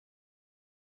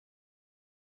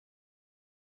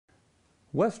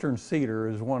Western cedar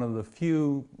is one of the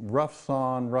few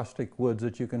rough-sawn rustic woods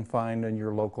that you can find in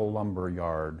your local lumber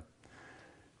yard.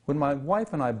 When my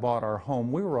wife and I bought our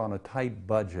home, we were on a tight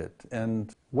budget,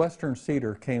 and Western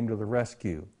cedar came to the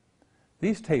rescue.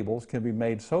 These tables can be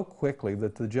made so quickly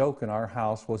that the joke in our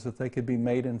house was that they could be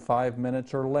made in 5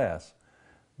 minutes or less.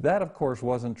 That, of course,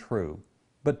 wasn't true.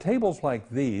 But tables like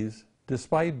these,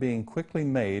 despite being quickly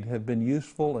made, have been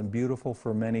useful and beautiful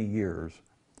for many years.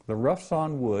 The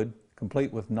rough-sawn wood,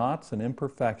 complete with knots and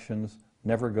imperfections,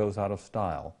 never goes out of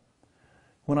style.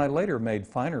 When I later made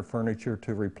finer furniture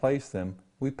to replace them,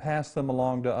 we passed them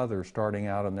along to others starting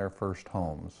out in their first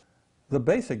homes. The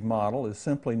basic model is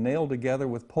simply nailed together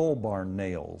with pole barn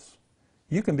nails.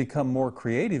 You can become more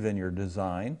creative in your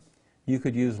design. You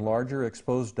could use larger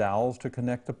exposed dowels to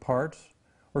connect the parts,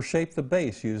 or shape the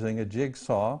base using a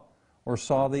jigsaw, or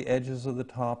saw the edges of the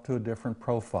top to a different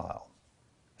profile.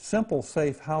 Simple,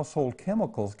 safe household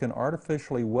chemicals can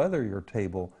artificially weather your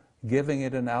table, giving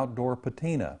it an outdoor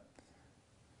patina.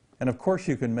 And of course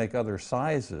you can make other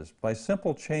sizes. By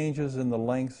simple changes in the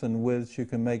lengths and widths, you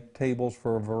can make tables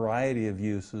for a variety of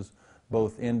uses,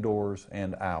 both indoors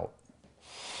and out.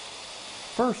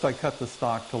 First, I cut the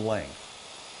stock to length.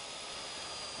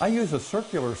 I use a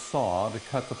circular saw to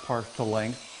cut the parts to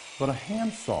length, but a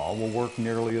hand saw will work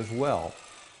nearly as well.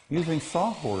 Using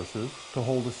sawhorses to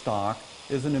hold the stock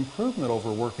is an improvement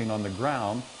over working on the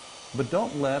ground, but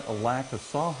don't let a lack of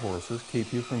sawhorses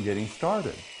keep you from getting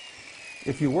started.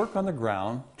 If you work on the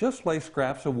ground, just lay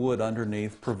scraps of wood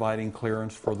underneath, providing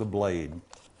clearance for the blade.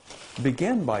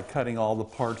 Begin by cutting all the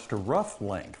parts to rough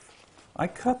length. I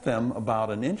cut them about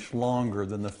an inch longer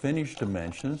than the finished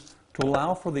dimensions to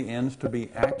allow for the ends to be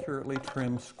accurately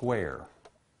trimmed square.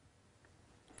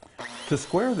 To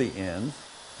square the ends,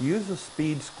 use a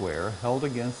speed square held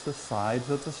against the sides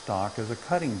of the stock as a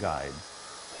cutting guide.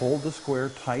 Hold the square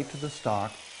tight to the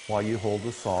stock while you hold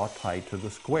the saw tight to the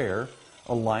square,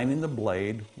 aligning the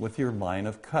blade with your line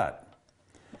of cut.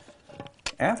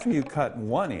 After you cut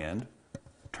one end,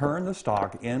 turn the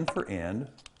stock end for end,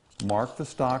 mark the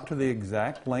stock to the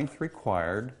exact length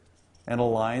required, and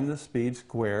align the speed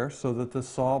square so that the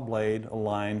saw blade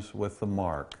aligns with the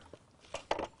mark.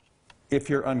 If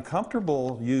you're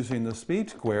uncomfortable using the speed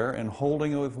square and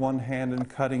holding it with one hand and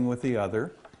cutting with the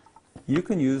other, you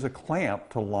can use a clamp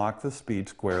to lock the speed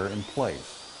square in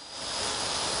place.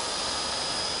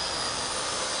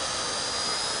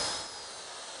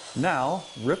 Now,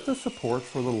 rip the supports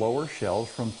for the lower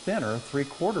shelves from thinner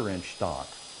 3/4 inch stock.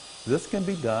 This can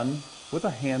be done with a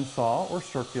hand saw or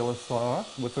circular saw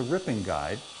with a ripping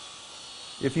guide.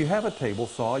 If you have a table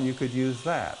saw, you could use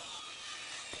that.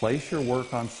 Place your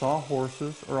work on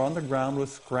sawhorses or on the ground with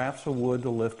scraps of wood to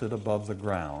lift it above the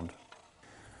ground.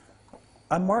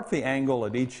 I mark the angle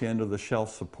at each end of the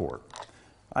shelf support.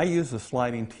 I use a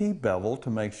sliding T-bevel to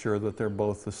make sure that they're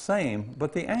both the same,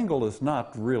 but the angle is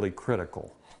not really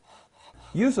critical.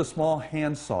 Use a small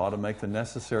hand saw to make the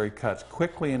necessary cuts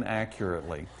quickly and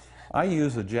accurately. I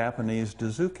use a Japanese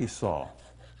Dozuki saw.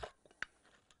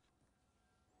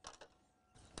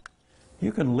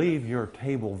 You can leave your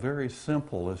table very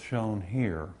simple as shown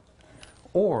here,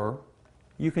 or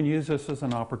you can use this as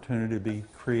an opportunity to be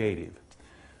creative.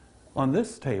 On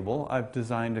this table, I've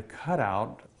designed a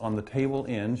cutout on the table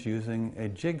ends using a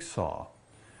jigsaw.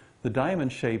 The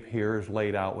diamond shape here is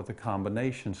laid out with a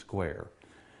combination square.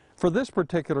 For this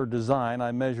particular design,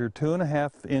 I measured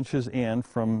 2.5 inches in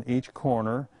from each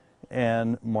corner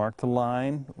and marked the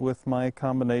line with my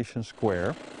combination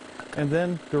square. And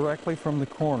then directly from the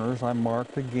corners, I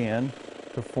marked again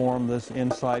to form this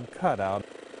inside cutout.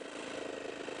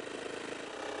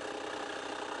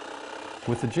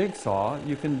 With the jigsaw,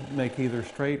 you can make either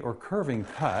straight or curving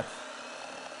cuts.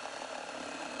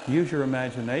 Use your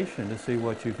imagination to see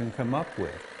what you can come up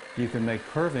with. You can make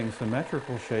curving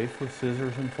symmetrical shapes with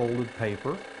scissors and folded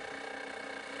paper.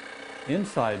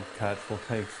 Inside cuts will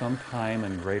take some time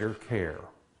and greater care.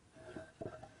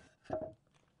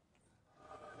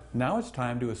 Now it's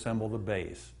time to assemble the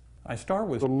base. I start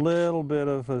with a little bit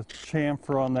of a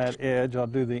chamfer on that edge. I'll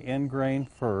do the end grain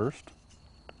first.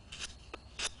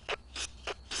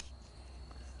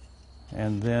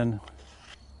 And then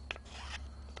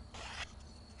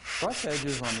rough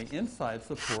edges on the inside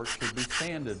support should be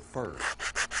sanded first.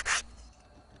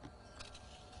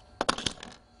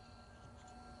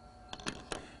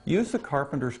 Use the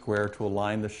carpenter square to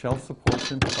align the shelf supports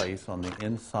in place on the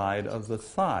inside of the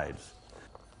sides.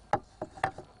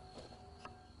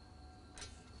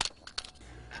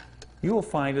 You will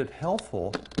find it helpful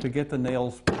to get the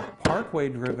nails partway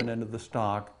driven into the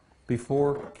stock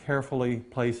before carefully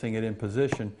placing it in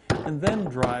position, and then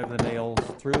drive the nails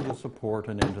through the support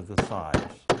and into the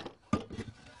sides.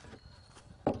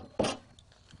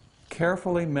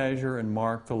 Carefully measure and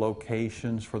mark the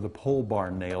locations for the pole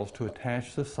barn nails to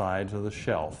attach the sides of the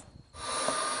shelf.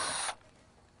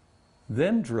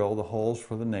 Then drill the holes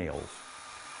for the nails.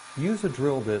 Use a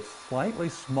drill bit slightly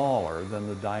smaller than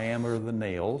the diameter of the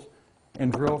nails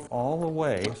and drill all the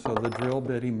way so the drill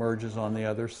bit emerges on the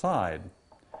other side.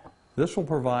 This will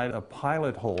provide a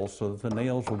pilot hole so that the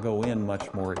nails will go in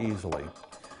much more easily.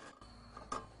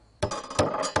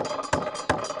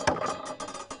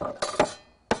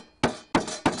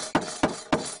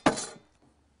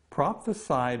 Prop the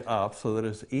side up so that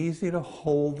it's easy to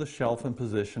hold the shelf in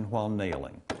position while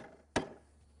nailing.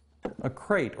 A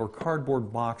crate or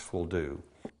cardboard box will do.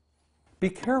 Be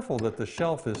careful that the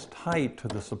shelf is tight to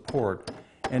the support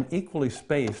and equally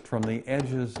spaced from the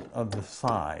edges of the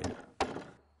side.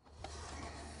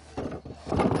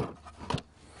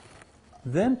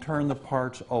 Then turn the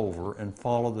parts over and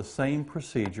follow the same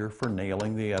procedure for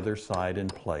nailing the other side in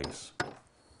place.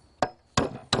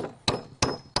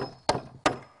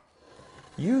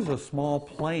 Use a small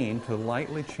plane to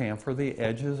lightly chamfer the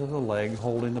edges of the leg,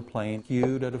 holding the plane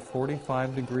skewed at a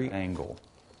 45-degree angle.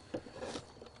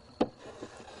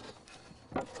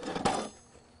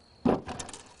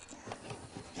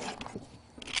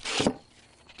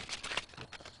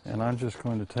 And I'm just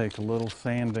going to take a little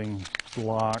sanding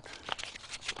block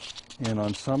in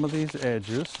on some of these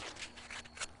edges.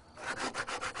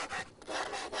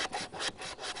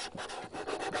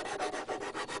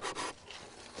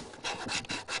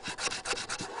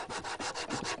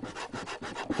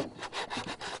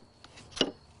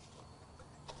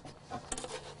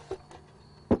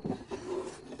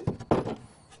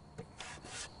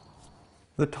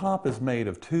 The top is made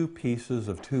of 2 pieces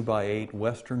of 2x8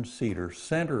 western cedar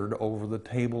centered over the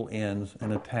table ends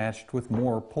and attached with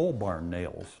more pole barn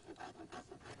nails.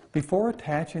 Before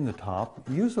attaching the top,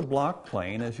 use a block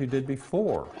plane as you did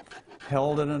before,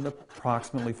 held at an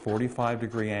approximately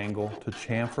 45-degree angle to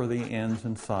chamfer the ends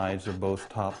and sides of both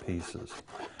top pieces.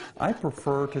 I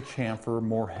prefer to chamfer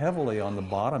more heavily on the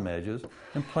bottom edges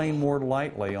and plane more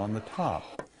lightly on the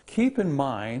top. Keep in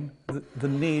mind the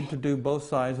need to do both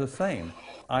sides the same.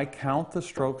 I count the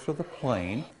strokes of the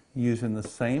plane using the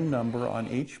same number on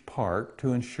each part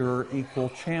to ensure equal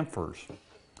chamfers.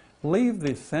 Leave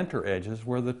the center edges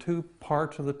where the 2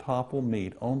 parts of the top will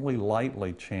meet, only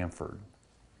lightly chamfered.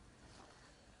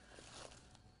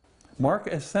 Mark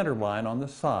a center line on the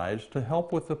sides to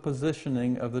help with the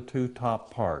positioning of the 2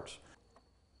 top parts.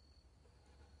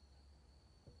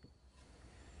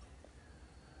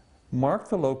 Mark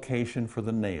the location for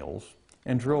the nails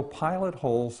and drill pilot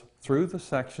holes through the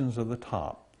sections of the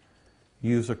top.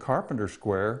 Use a carpenter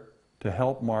square to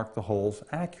help mark the holes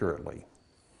accurately.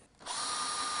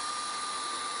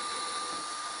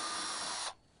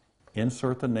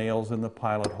 Insert the nails in the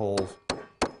pilot holes.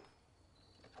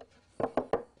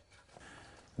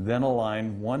 Then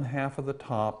align 1/2 of the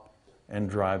top and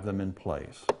drive them in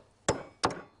place.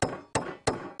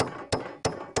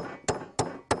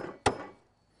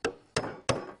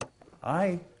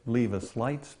 I leave a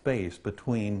slight space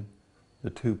between the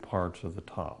 2 parts of the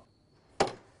top.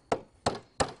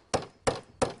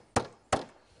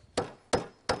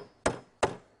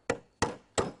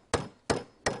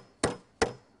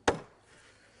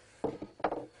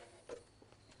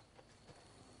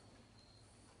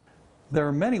 There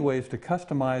are many ways to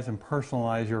customize and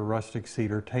personalize your rustic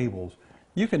cedar tables.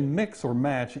 You can mix or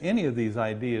match any of these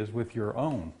ideas with your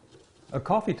own. A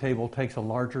coffee table takes a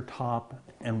larger top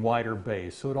and wider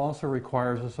base, so it also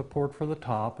requires a support for the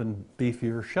top and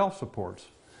beefier shelf supports.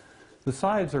 The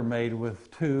sides are made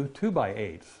with 2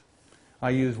 2x8s. I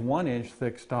use 1-inch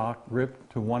thick stock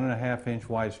ripped to 1.5-inch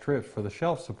wide strips for the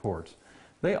shelf supports.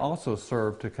 They also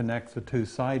serve to connect the 2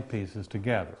 side pieces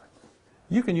together.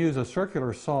 You can use a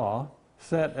circular saw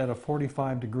set at a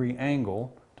 45-degree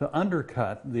angle to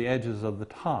undercut the edges of the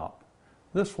top.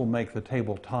 This will make the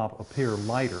table top appear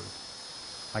lighter.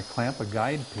 I clamp a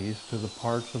guide piece to the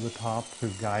parts of the top to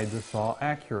guide the saw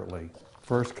accurately.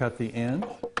 First cut the ends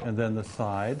and then the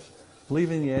sides,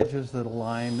 leaving the edges that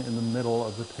align in the middle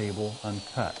of the table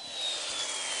uncut.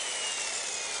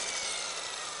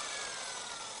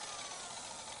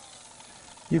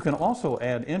 You can also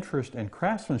add interest and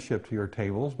craftsmanship to your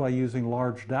tables by using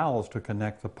large dowels to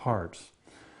connect the parts.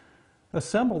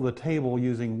 Assemble the table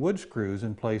using wood screws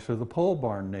in place of the pole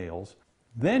barn nails.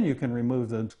 Then you can remove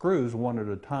the screws one at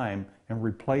a time and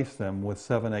replace them with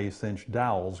 7/8-inch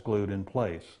dowels glued in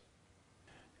place.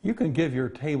 You can give your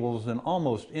tables an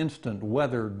almost instant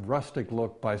weathered rustic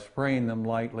look by spraying them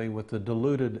lightly with the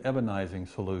diluted ebonizing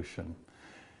solution.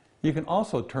 You can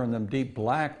also turn them deep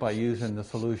black by using the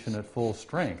solution at full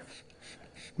strength.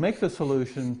 Make the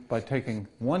solution by taking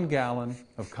 1 gallon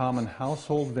of common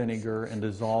household vinegar and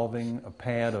dissolving a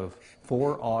pad of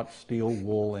 4/0 steel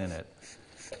wool in it.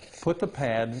 Put the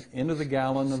pad into the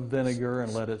gallon of vinegar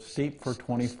and let it steep for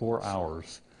 24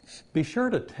 hours. Be sure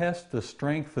to test the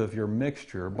strength of your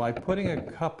mixture by putting a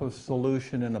cup of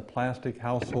solution in a plastic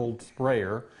household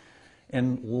sprayer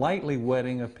and lightly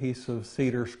wetting a piece of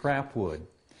cedar scrap wood.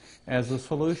 As the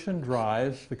solution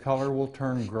dries, the color will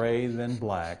turn gray, then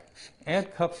black.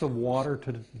 Add cups of water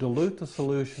to dilute the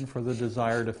solution for the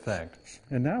desired effect.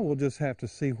 And now we'll just have to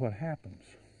see what happens.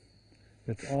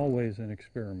 It's always an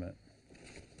experiment.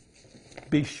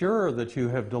 Be sure that you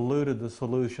have diluted the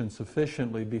solution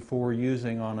sufficiently before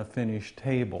using on a finished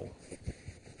table.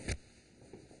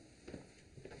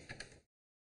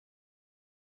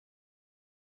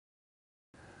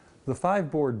 The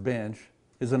 5-board bench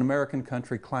is an American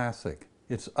country classic.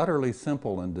 It's utterly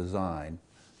simple in design.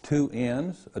 2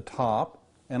 ends, a top,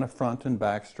 and a front and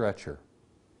back stretcher.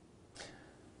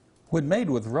 When made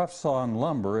with rough-sawn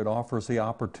lumber, it offers the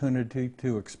opportunity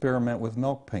to experiment with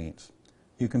milk paints.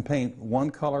 You can paint one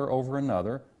color over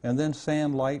another and then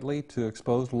sand lightly to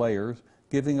exposed layers,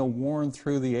 giving a worn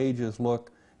through the ages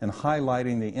look and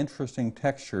highlighting the interesting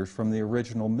textures from the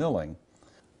original milling.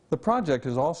 The project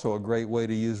is also a great way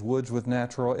to use woods with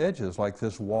natural edges like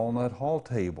this walnut hall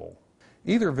table.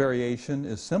 Either variation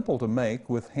is simple to make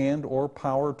with hand or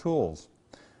power tools.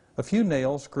 A few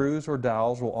nails, screws, or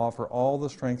dowels will offer all the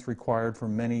strength required for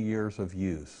many years of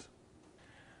use.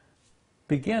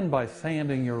 Begin by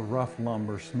sanding your rough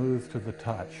lumber smooth to the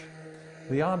touch.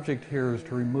 The object here is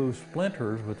to remove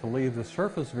splinters but to leave the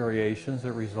surface variations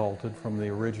that resulted from the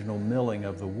original milling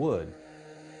of the wood.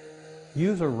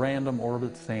 Use a random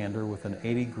orbit sander with an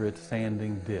 80 grit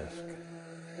sanding disc.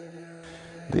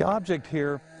 The object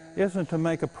here isn't to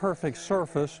make a perfect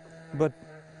surface, but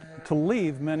to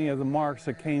leave many of the marks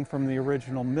that came from the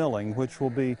original milling, which will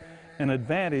be an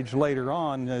advantage later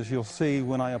on, as you'll see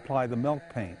when I apply the milk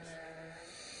paints.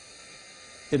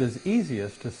 It is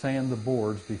easiest to sand the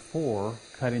boards before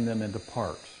cutting them into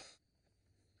parts.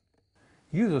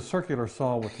 Use a circular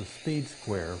saw with the speed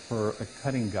square for a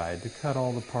cutting guide to cut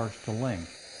all the parts to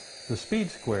length. The speed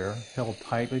square, held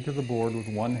tightly to the board with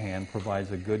one hand,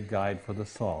 provides a good guide for the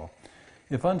saw.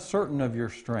 If uncertain of your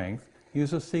strength,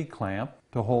 use a C-clamp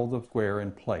to hold the square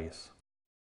in place.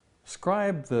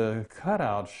 Scribe the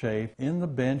cutout shape in the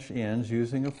bench ends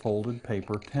using a folded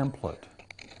paper template.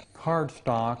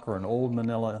 Cardstock or an old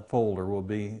manila folder will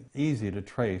be easy to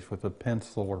trace with a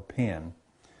pencil or pen.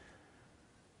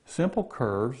 Simple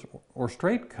curves or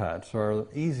straight cuts are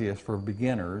easiest for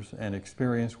beginners and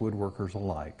experienced woodworkers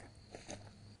alike.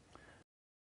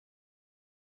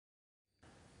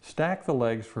 Stack the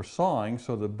legs for sawing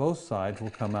so that both sides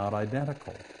will come out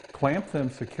identical. Clamp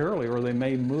them securely or they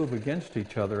may move against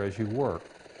each other as you work.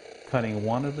 Cutting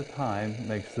one at a time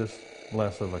makes this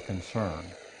less of a concern.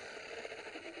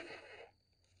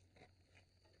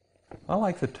 I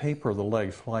like to taper the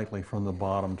legs slightly from the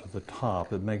bottom to the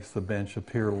top. It makes the bench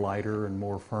appear lighter and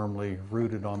more firmly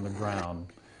rooted on the ground.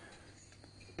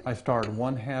 I start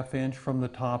 1/2 inch from the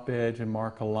top edge and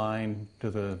mark a line to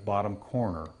the bottom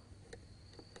corner.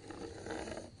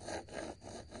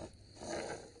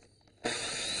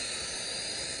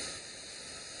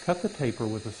 Cut the taper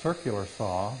with a circular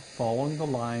saw, following the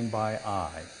line by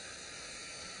eye.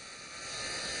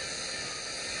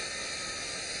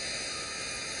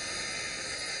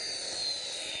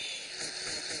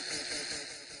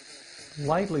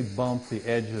 Lightly bump the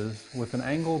edges with an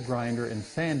angle grinder and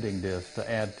sanding disc to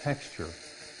add texture.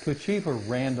 To achieve a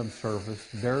random surface,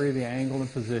 vary the angle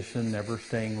and position, never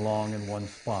staying long in one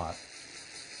spot.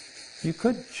 You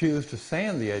could choose to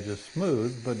sand the edges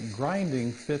smooth, but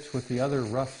grinding fits with the other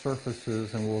rough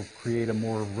surfaces and will create a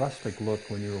more rustic look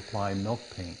when you apply milk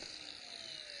paint.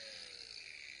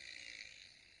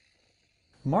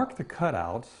 Mark the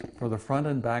cutouts for the front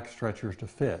and back stretchers to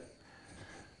fit.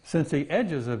 Since the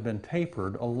edges have been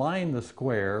tapered, align the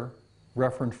square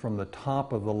referenced from the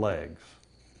top of the legs.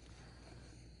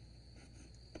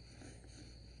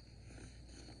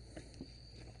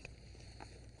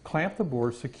 Clamp the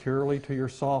board securely to your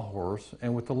sawhorse,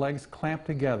 and with the legs clamped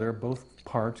together, both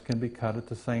parts can be cut at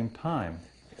the same time.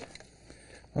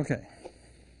 Okay.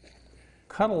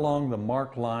 Cut along the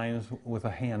marked lines with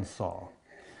a handsaw.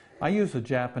 I use a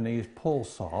Japanese pull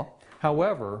saw.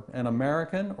 However, an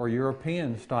American or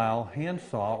European style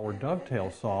handsaw or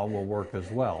dovetail saw will work as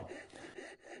well.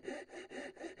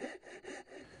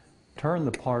 turn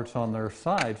the parts on their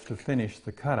sides to finish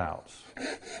the cutouts.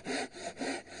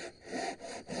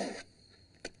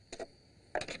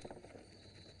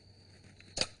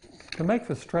 To make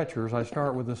the stretchers, I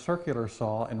start with a circular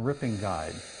saw and ripping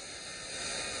guide.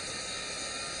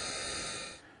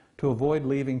 To avoid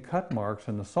leaving cut marks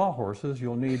in the sawhorses,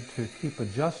 you'll need to keep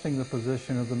adjusting the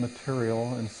position of the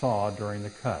material and saw during the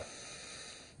cut.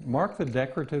 Mark the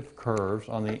decorative curves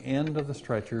on the end of the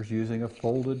stretchers using a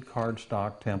folded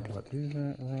cardstock template. Do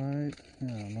that right.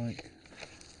 Yeah, like.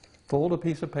 Fold a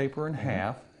piece of paper in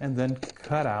half and then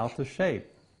cut out the shape.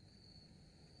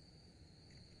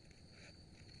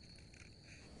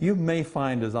 You may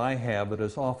find, as I have, that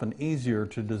it's often easier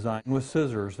to design with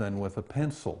scissors than with a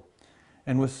pencil.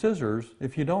 And with scissors,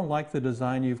 if you don't like the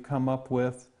design you've come up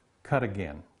with, cut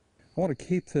again. I want to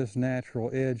keep this natural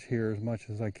edge here as much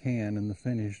as I can in the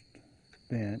finished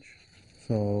bench.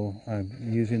 So I'm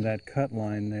using that cut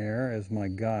line there as my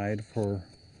guide for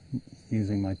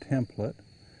using my template.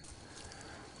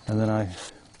 And then I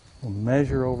will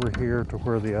measure over here to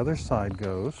where the other side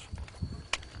goes.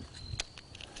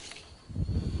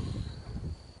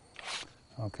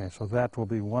 Okay, so that will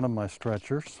be one of my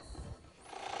stretchers.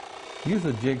 Use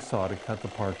a jigsaw to cut the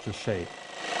parts to shape.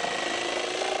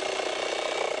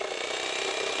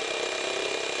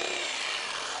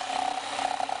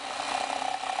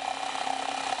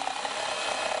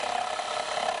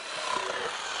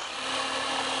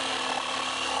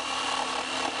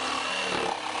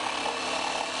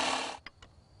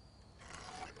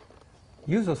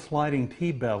 Use a sliding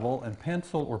T-bevel and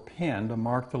pencil or pen to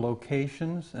mark the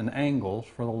locations and angles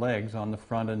for the legs on the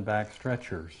front and back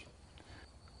stretchers.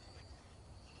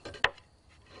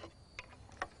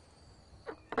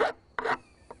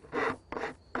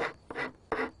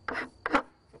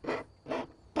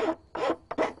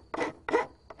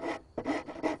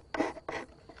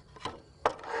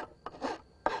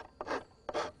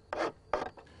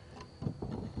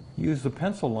 Use the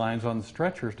pencil lines on the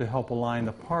stretchers to help align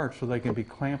the parts so they can be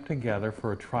clamped together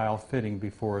for a trial fitting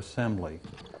before assembly.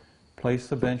 Place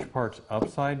the bench parts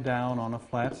upside down on a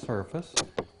flat surface.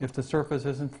 If the surface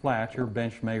isn't flat, your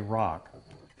bench may rock.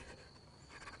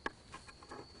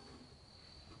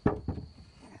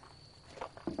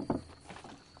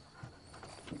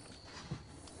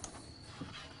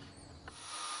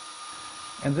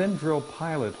 And then drill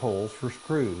pilot holes for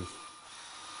screws.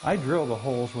 I drill the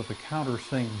holes with a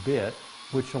countersink bit,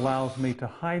 which allows me to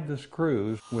hide the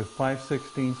screws with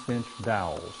 5/16 inch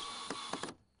dowels.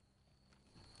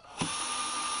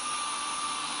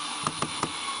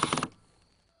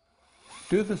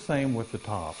 Do the same with the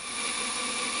top.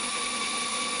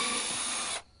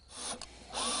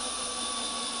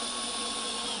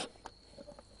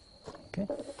 Okay.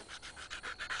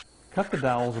 Cut the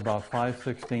dowels about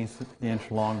 5/16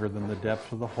 inch longer than the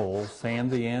depth of the holes,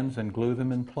 sand the ends, and glue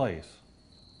them in place.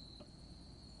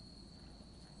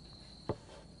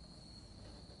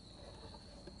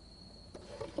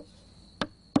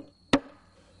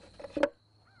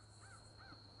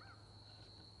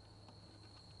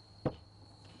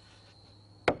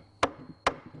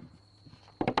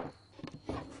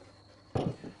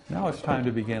 Now it's time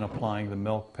to begin applying the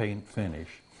milk paint finish.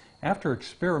 After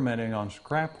experimenting on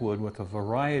scrap wood with a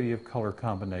variety of color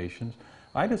combinations,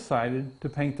 I decided to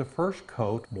paint the first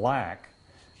coat black,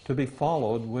 to be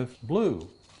followed with blue.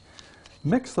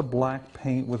 Mix the black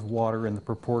paint with water in the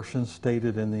proportions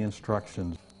stated in the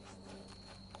instructions.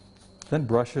 Then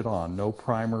brush it on. No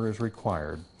primer is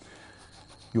required.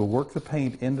 You'll work the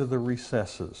paint into the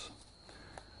recesses.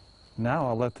 Now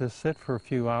I'll let this sit for a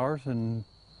few hours and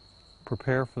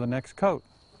prepare for the next coat.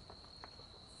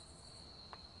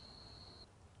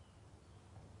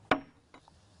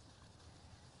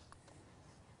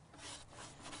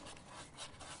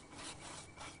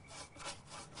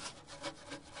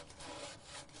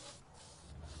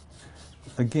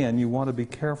 Again, you want to be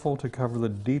careful to cover the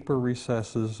deeper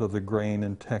recesses of the grain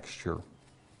and texture.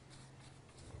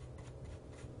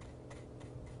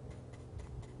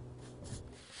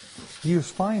 Use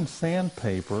fine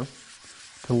sandpaper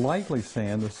to lightly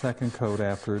sand the second coat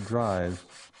after it dries.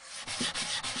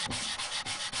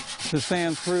 To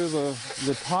sand through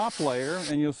the top layer,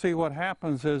 and you'll see what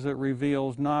happens is it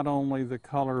reveals not only the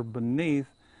color beneath,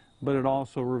 but it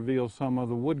also reveals some of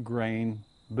the wood grain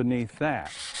beneath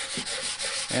that.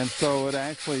 And so it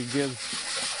actually gives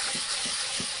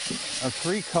a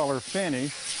three-color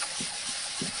finish.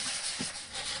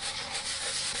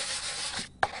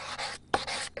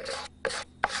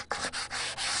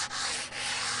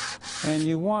 And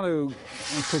you want to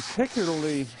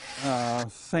particularly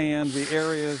sand the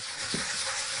areas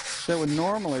that would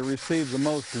normally receive the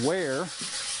most wear.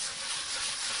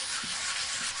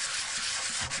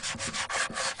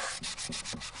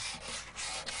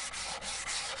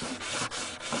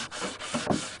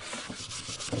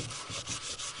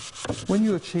 When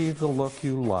you achieve the look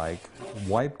you like,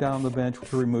 wipe down the bench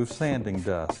to remove sanding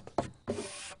dust.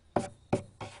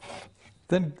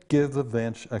 Then give the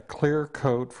bench a clear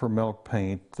coat for milk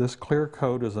paint. This clear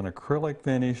coat is an acrylic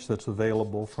finish that's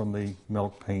available from the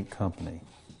Milk Paint Company.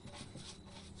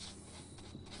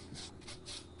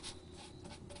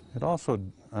 It also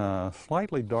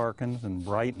slightly darkens and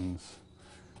brightens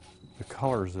the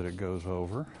colors that it goes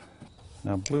over.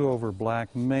 Now, blue over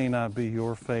black may not be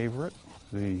your favorite.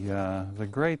 The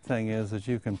great thing is that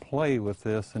you can play with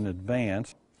this in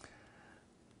advance.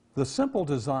 The simple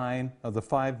design of the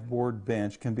 5-board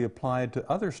bench can be applied to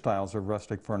other styles of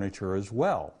rustic furniture as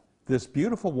well. This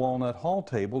beautiful walnut hall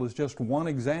table is just one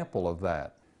example of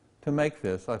that. To make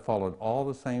this, I followed all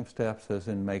the same steps as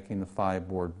in making the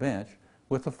 5-board bench,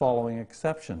 with the following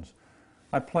exceptions.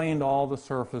 I planed all the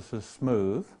surfaces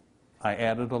smooth, I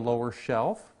added a lower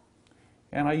shelf,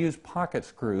 and I used pocket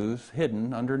screws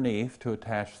hidden underneath to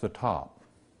attach the top.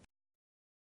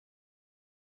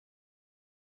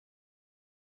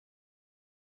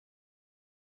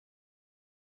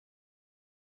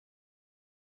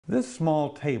 This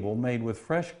small table made with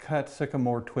fresh cut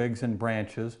sycamore twigs and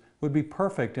branches would be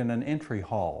perfect in an entry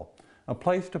hall, a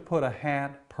place to put a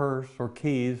hat, purse, or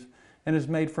keys, and is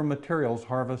made from materials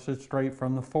harvested straight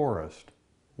from the forest.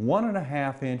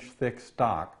 1.5-inch thick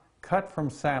stock cut from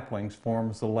saplings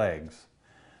forms the legs.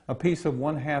 A piece of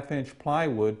 1/2-inch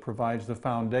plywood provides the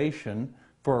foundation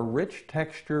for a rich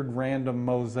textured random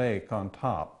mosaic on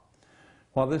top.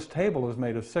 While this table is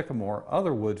made of sycamore,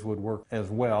 other woods would work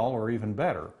as well or even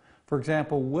better. For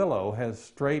example, willow has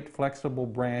straight, flexible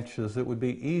branches that would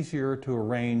be easier to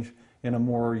arrange in a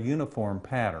more uniform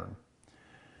pattern.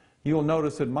 You'll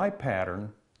notice that my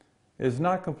pattern is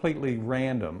not completely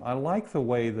random. I like the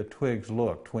way the twigs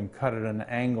looked when cut at an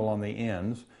angle on the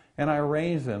ends, and I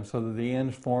arranged them so that the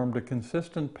ends formed a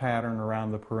consistent pattern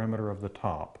around the perimeter of the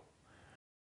top.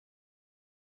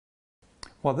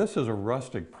 While this is a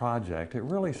rustic project, it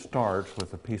really starts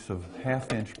with a piece of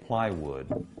 1/2-inch plywood.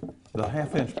 The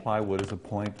 1/2-inch plywood is the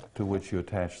point to which you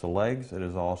attach the legs. It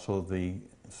is also the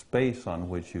space on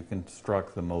which you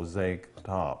construct the mosaic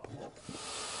top.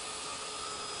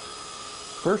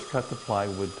 First, cut the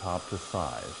plywood top to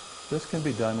size. This can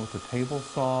be done with a table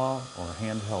saw or a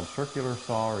handheld circular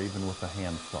saw or even with a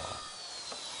hand saw.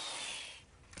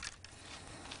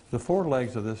 The 4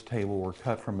 legs of this table were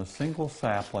cut from a single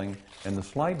sapling, and the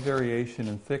slight variation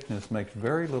in thickness makes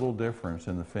very little difference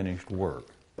in the finished work.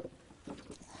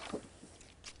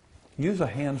 Use a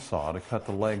hand saw to cut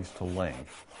the legs to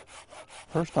length.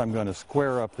 First, I'm going to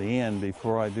square up the end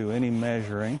before I do any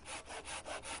measuring.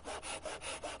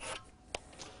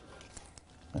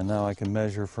 And now I can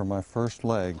measure for my first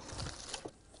leg.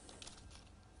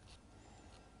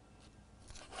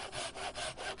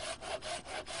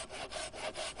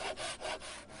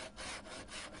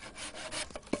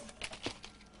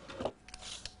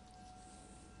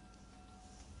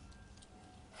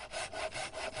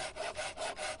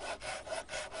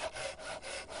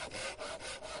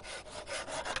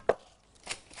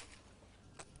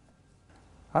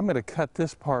 I'm going to cut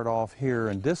this part off here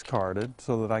and discard it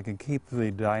so that I can keep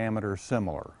the diameter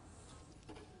similar.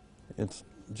 It's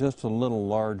just a little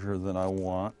larger than I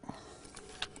want.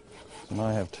 So now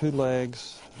I have 2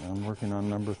 legs, and I'm working on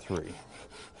number 3.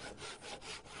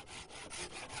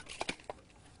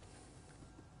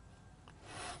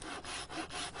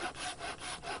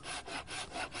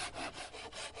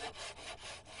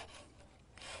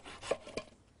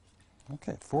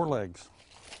 Okay, 4 legs.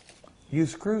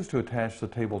 Use screws to attach the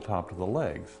tabletop to the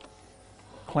legs.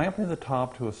 Clamping the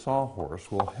top to a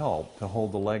sawhorse will help to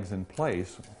hold the legs in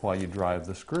place while you drive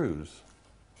the screws.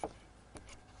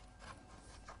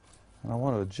 And I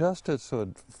want to adjust it so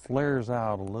it flares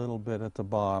out a little bit at the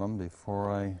bottom before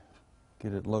I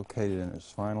get it located in its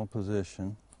final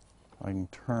position. I can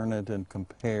turn it and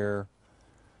compare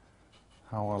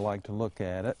how I like to look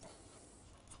at it.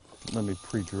 Let me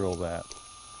pre-drill that.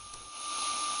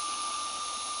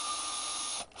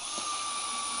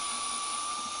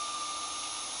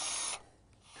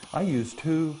 I use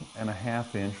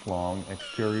 2.5-inch long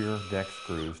exterior deck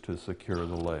screws to secure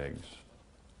the legs.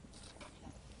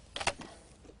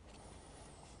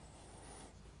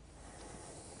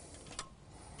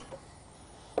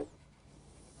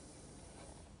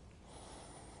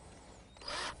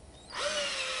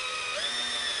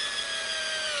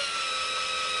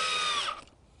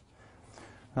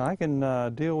 Now I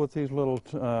can deal with these little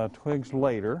twigs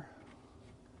later.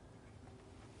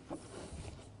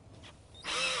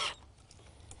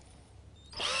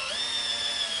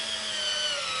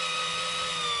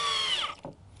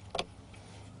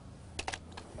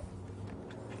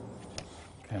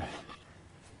 Okay.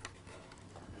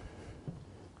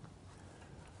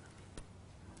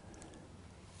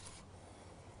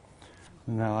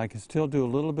 Now I can still do a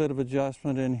little bit of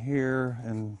adjustment in here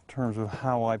in terms of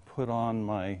how I put on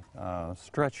my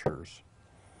stretchers.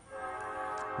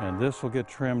 And this will get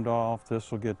trimmed off,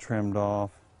 this will get trimmed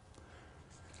off.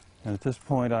 And at this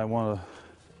point I want to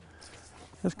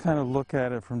just kind of look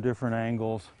at it from different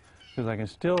angles, because I can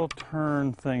still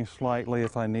turn things slightly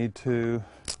if I need to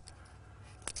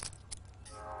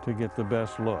get the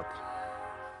best look.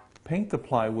 Paint the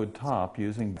plywood top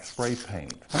using spray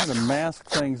paint. I'm going to mask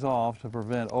things off to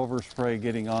prevent overspray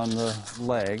getting on the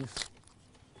legs.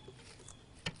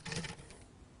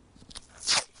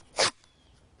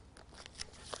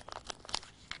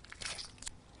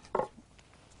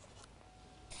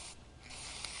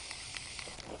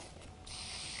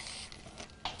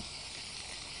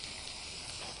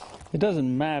 It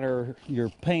doesn't matter your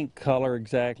paint color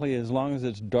exactly, as long as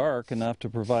it's dark enough to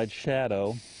provide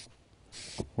shadow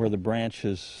where the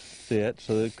branches fit,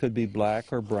 so it could be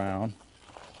black or brown.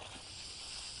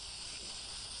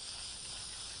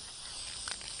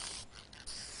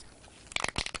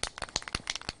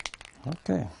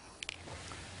 Okay.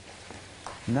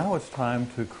 Now it's time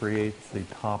to create the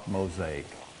top mosaic.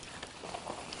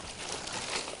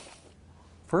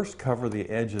 First, cover the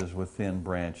edges with thin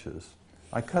branches.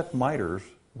 I cut miters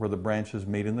where the branches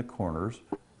meet in the corners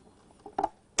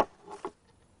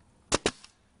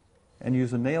and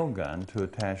use a nail gun to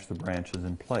attach the branches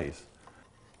in place.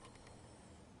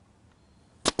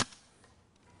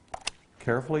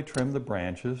 Carefully trim the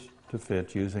branches to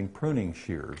fit using pruning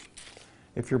shears.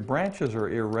 If your branches are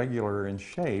irregular in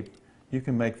shape, you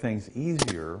can make things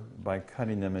easier by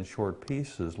cutting them in short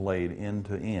pieces laid end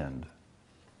to end.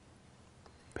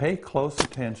 Pay close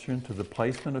attention to the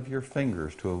placement of your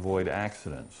fingers to avoid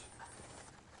accidents.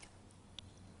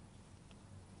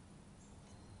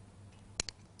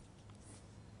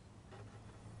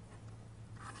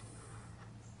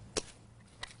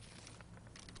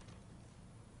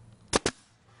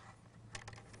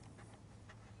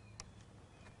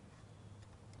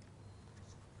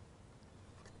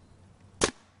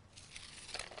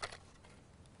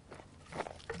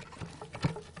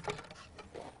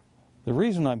 The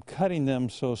reason I'm cutting them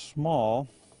so small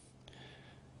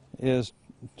is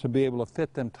to be able to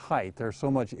fit them tight. There's so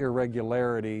much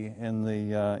irregularity in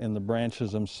the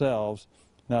branches themselves.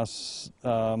 Now,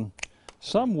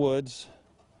 some woods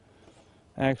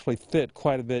actually fit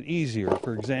quite a bit easier.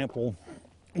 For example,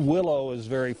 willow is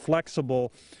very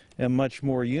flexible and much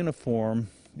more uniform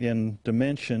in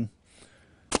dimension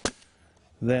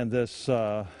than this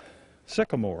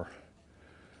sycamore.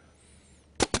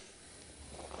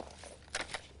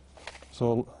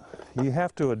 So you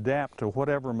have to adapt to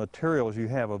whatever materials you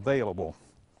have available.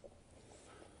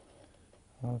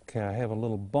 Okay, I have a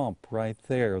little bump right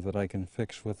there that I can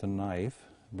fix with a knife.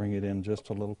 Bring it in just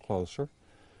a little closer.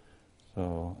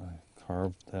 So I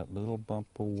carved that little bump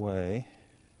away.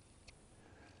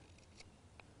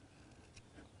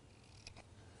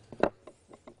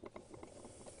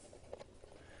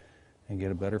 And get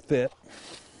a better fit.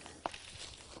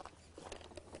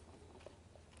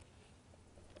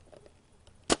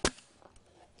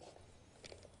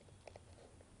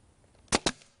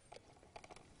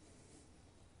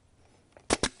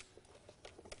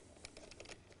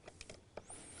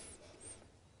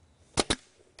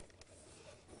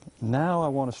 Now I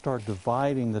want to start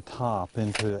dividing the top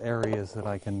into areas that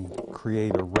I can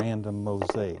create a random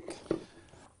mosaic.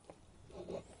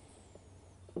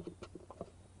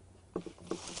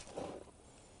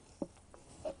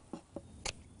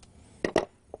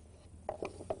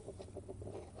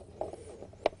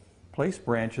 Place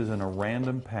branches in a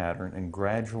random pattern and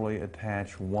gradually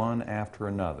attach one after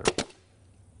another.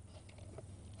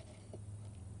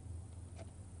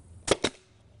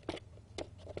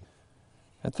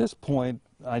 At this point,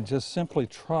 I just simply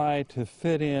try to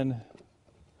fit in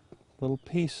little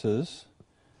pieces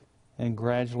and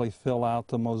gradually fill out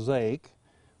the mosaic.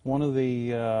 One of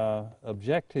the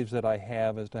objectives that I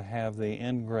have is to have the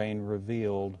end grain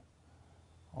revealed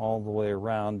all the way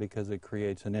around, because it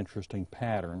creates an interesting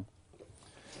pattern.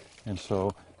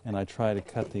 And I try to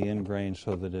cut the end grain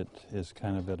so that it is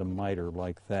kind of at a miter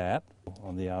like that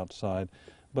on the outside.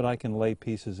 But I can lay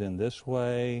pieces in this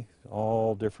way,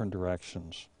 all different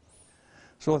directions.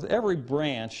 So with every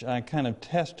branch, I kind of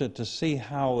test it to see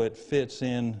how it fits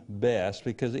in best,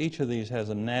 because each of these has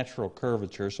a natural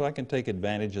curvature, so I can take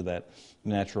advantage of that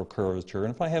natural curvature.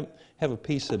 And if I have a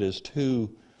piece that is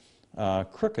too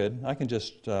crooked, I can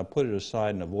just put it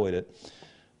aside and avoid it.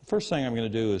 The first thing I'm going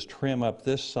to do is trim up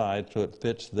this side so it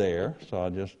fits there. So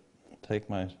I'll just take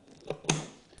my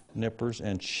nippers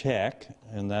and check,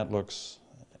 and that looks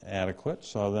adequate.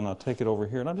 So then I'll take it over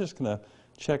here, and I'm just going to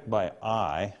check by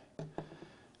eye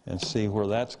and see where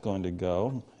that's going to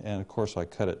go. And of course I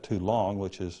cut it too long,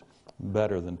 which is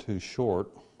better than too short.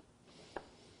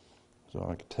 So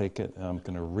I can take it and I'm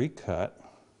going to recut.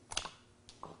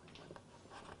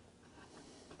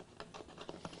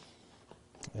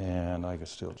 And I can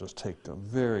still just take a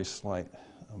very slight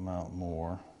amount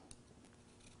more.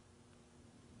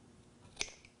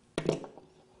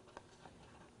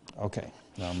 Okay,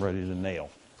 now I'm ready to nail.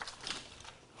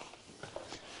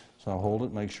 So I'll hold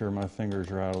it, make sure my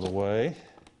fingers are out of the way.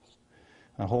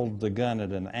 I hold the gun at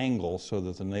an angle so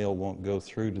that the nail won't go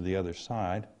through to the other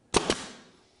side.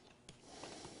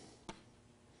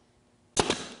 And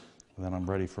then I'm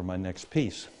ready for my next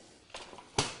piece.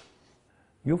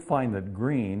 You'll find that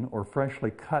green or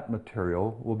freshly cut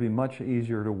material will be much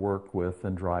easier to work with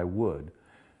than dry wood.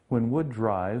 When wood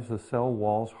dries, the cell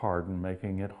walls harden,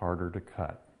 making it harder to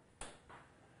cut.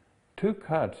 2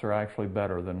 cuts are actually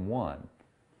better than 1.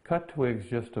 Cut twigs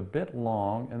just a bit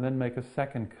long and then make a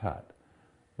second cut.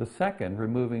 The second,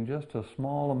 removing just a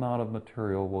small amount of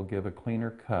material, will give a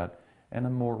cleaner cut and a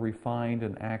more refined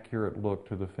and accurate look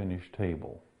to the finished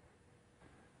table.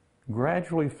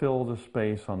 Gradually fill the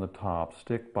space on the top,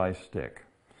 stick by stick.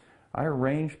 I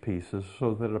arrange pieces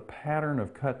so that a pattern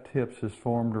of cut tips is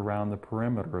formed around the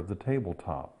perimeter of the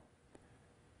tabletop.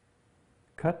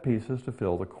 Cut pieces to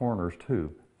fill the corners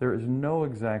too. There is no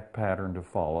exact pattern to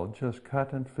follow, just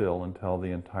cut and fill until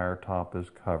the entire top is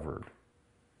covered.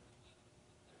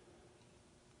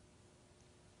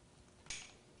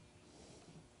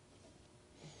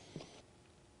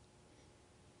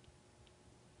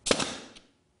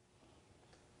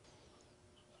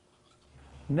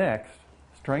 Next,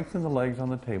 strengthen the legs on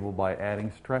the table by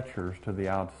adding stretchers to the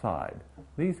outside.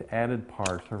 These added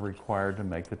parts are required to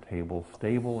make the table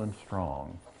stable and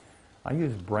strong. I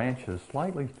use branches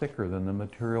slightly thicker than the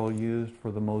material used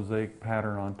for the mosaic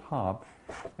pattern on top,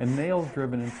 and nails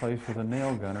driven in place with a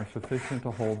nail gun are sufficient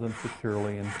to hold them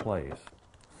securely in place.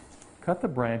 Cut the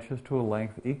branches to a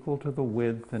length equal to the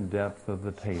width and depth of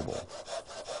the table.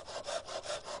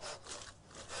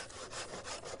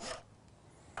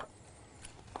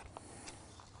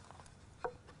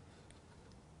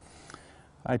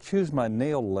 I choose my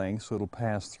nail length so it'll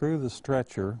pass through the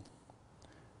stretcher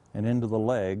and into the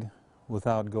leg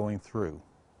without going through.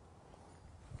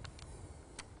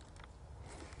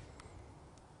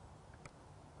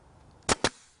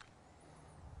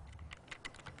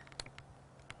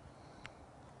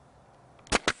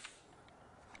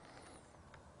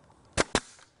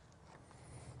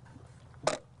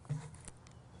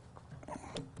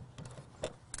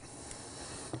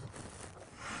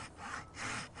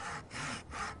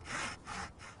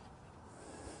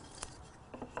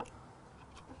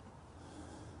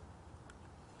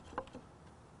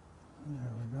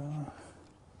 There we go.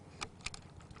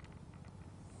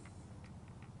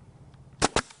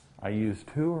 I use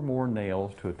 2 or more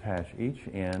nails to attach each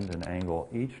end and angle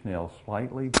each nail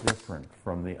slightly different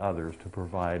from the others to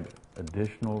provide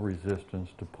additional resistance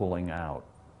to pulling out.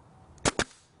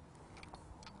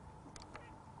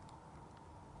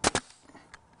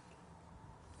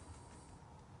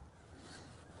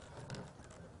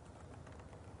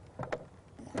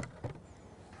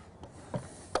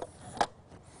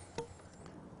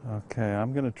 Okay,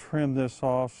 I'm going to trim this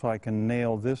off so I can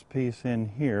nail this piece in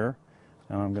here.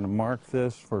 And I'm going to mark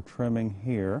this for trimming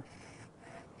here.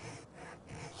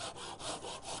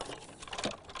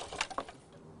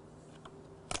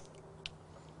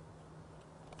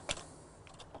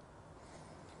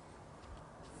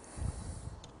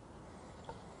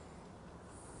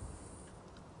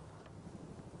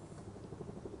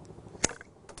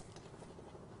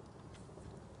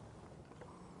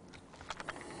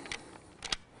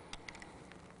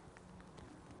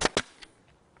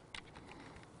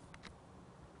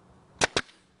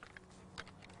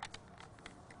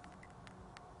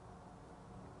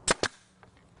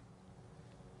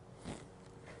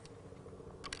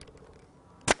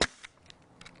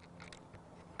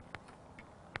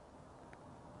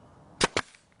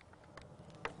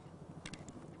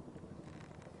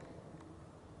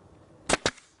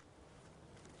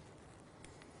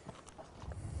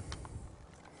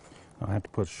 I have to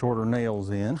put shorter nails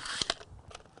in.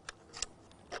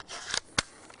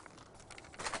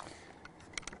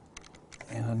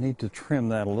 And I need to trim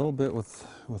that a little bit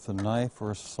with a knife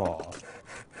or a saw.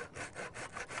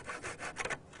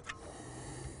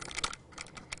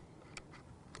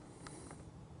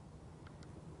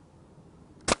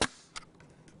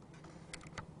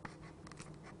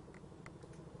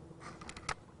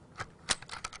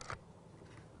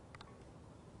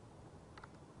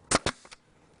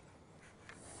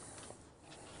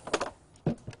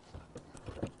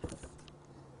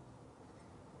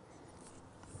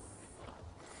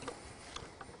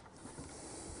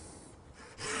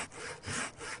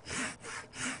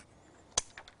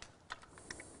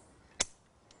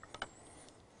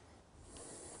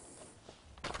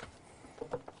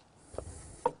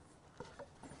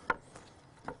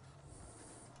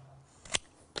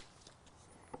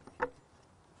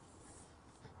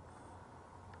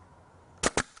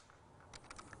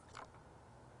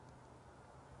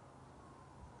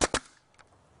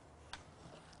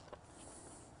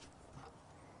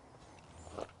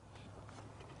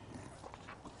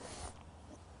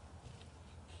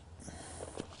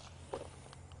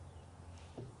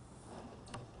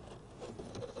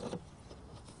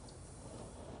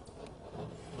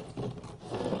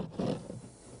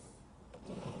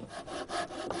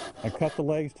 I cut the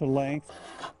legs to length.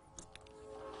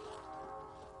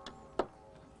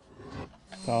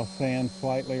 So I'll sand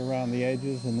slightly around the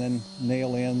edges and then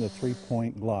nail in the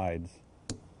 3-point glides.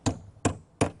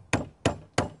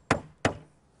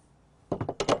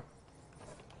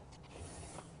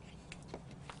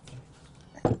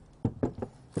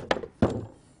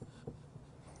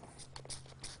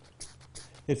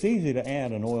 It's easy to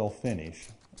add an oil finish.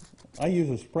 I use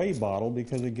a spray bottle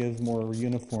because it gives more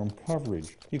uniform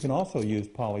coverage. You can also use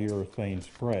polyurethane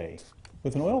spray.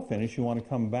 With an oil finish, you want to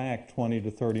come back 20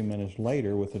 to 30 minutes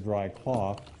later with a dry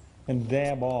cloth and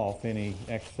dab off any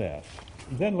excess.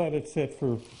 Then let it sit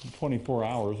for 24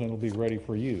 hours and it'll be ready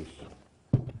for use.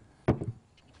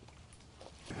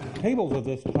 Tables of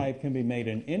this type can be made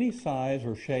in any size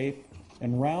or shape,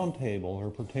 and round tables are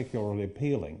particularly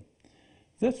appealing.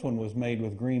 This one was made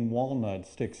with green walnut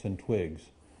sticks and twigs.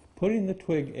 Putting the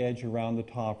twig edge around the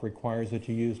top requires that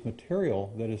you use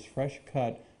material that is fresh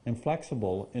cut and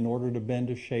flexible in order to bend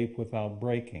to shape without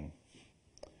breaking.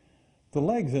 The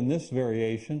legs in this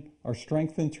variation are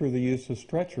strengthened through the use of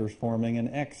stretchers forming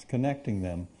an X connecting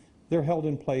them. They're held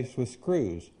in place with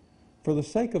screws. For the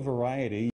sake of variety,